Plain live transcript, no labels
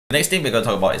The next thing we're going to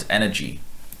talk about is energy.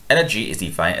 Energy is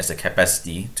defined as the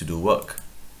capacity to do work.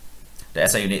 The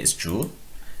SI unit is joule,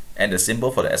 and the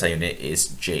symbol for the SI unit is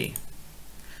J.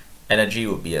 Energy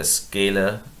would be a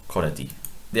scalar quantity.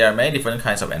 There are many different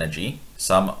kinds of energy.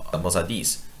 Some examples are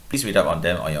these. Please read up on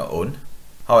them on your own.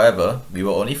 However, we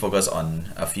will only focus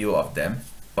on a few of them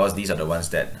because these are the ones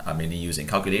that are mainly used in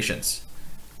calculations.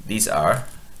 These are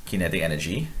kinetic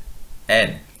energy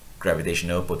and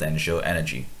gravitational potential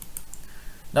energy.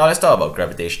 Now let's talk about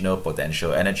gravitational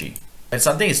potential energy. When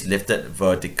something is lifted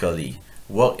vertically,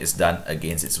 work is done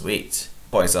against its weight.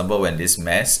 For example, when this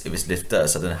mass, if it's lifted a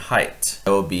certain height,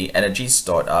 there will be energy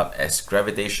stored up as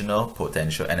gravitational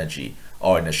potential energy,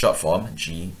 or in the short form,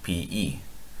 GPE.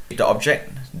 If the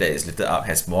object that is lifted up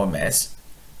has more mass,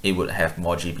 it would have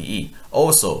more GPE.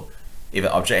 Also, if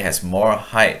an object has more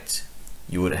height,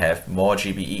 you would have more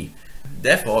GPE.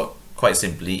 Therefore, quite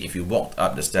simply, if you walked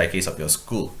up the staircase of your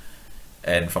school,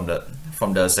 and from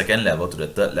the second level to the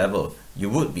third level, you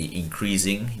would be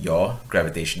increasing your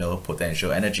gravitational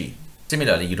potential energy.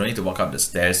 Similarly, you don't need to walk up the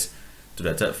stairs to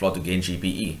the third floor to gain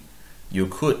GPE. You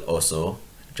could also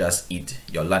just eat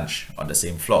your lunch on the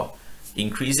same floor.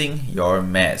 Increasing your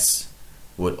mass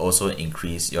would also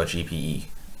increase your GPE.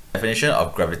 Definition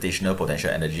of gravitational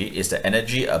potential energy is the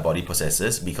energy a body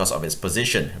possesses because of its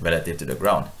position relative to the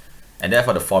ground. And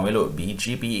therefore the formula would be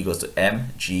GPE equals to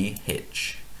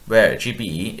mgh, where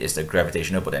GPE is the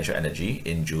gravitational potential energy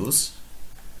in joules,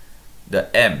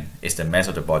 the m is the mass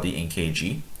of the body in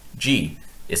kg, g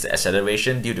is the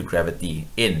acceleration due to gravity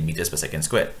in meters per second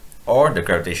squared, or the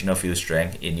gravitational field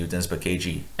strength in newtons per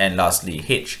kg, and lastly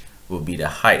h will be the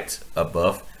height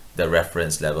above the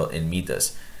reference level in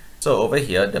meters. So over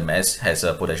here the mass has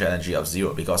a potential energy of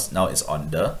 0 because now it's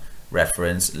on the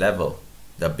reference level,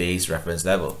 the base reference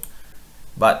level.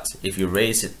 But if you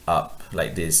raise it up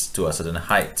like this to a certain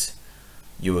height,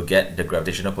 you will get the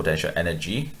gravitational potential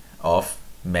energy of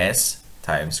mass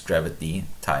times gravity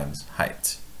times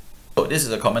height. So this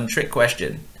is a common trick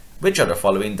question. Which of the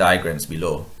following diagrams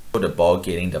below show the ball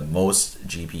gaining the most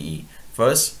GPE?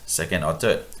 First, second, or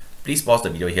third? Please pause the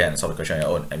video here and solve the question on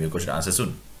your own, and we'll go to the answer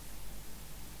soon.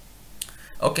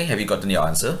 Okay, have you gotten your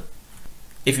answer?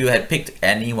 If you had picked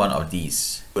any one of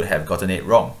these, you would have gotten it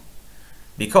wrong.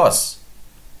 Because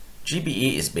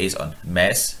GPE is based on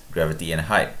mass, gravity, and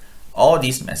height. All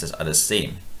these masses are the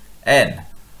same, and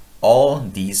all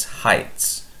these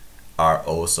heights are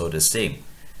also the same.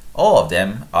 All of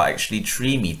them are actually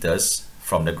 3 meters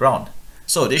from the ground.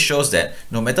 So this shows that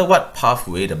no matter what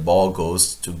pathway the ball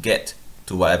goes to get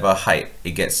to whatever height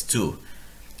it gets to,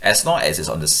 as long as it's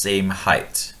on the same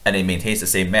height and it maintains the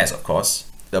same mass, of course,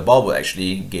 the ball will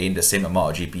actually gain the same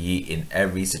amount of GPE in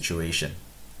every situation.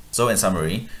 So in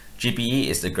summary, GPE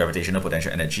is the gravitational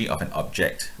potential energy of an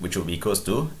object, which will be equals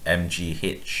to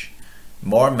mgh.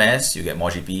 More mass, you get more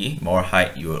GPE. More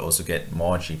height, you will also get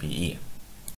more GPE.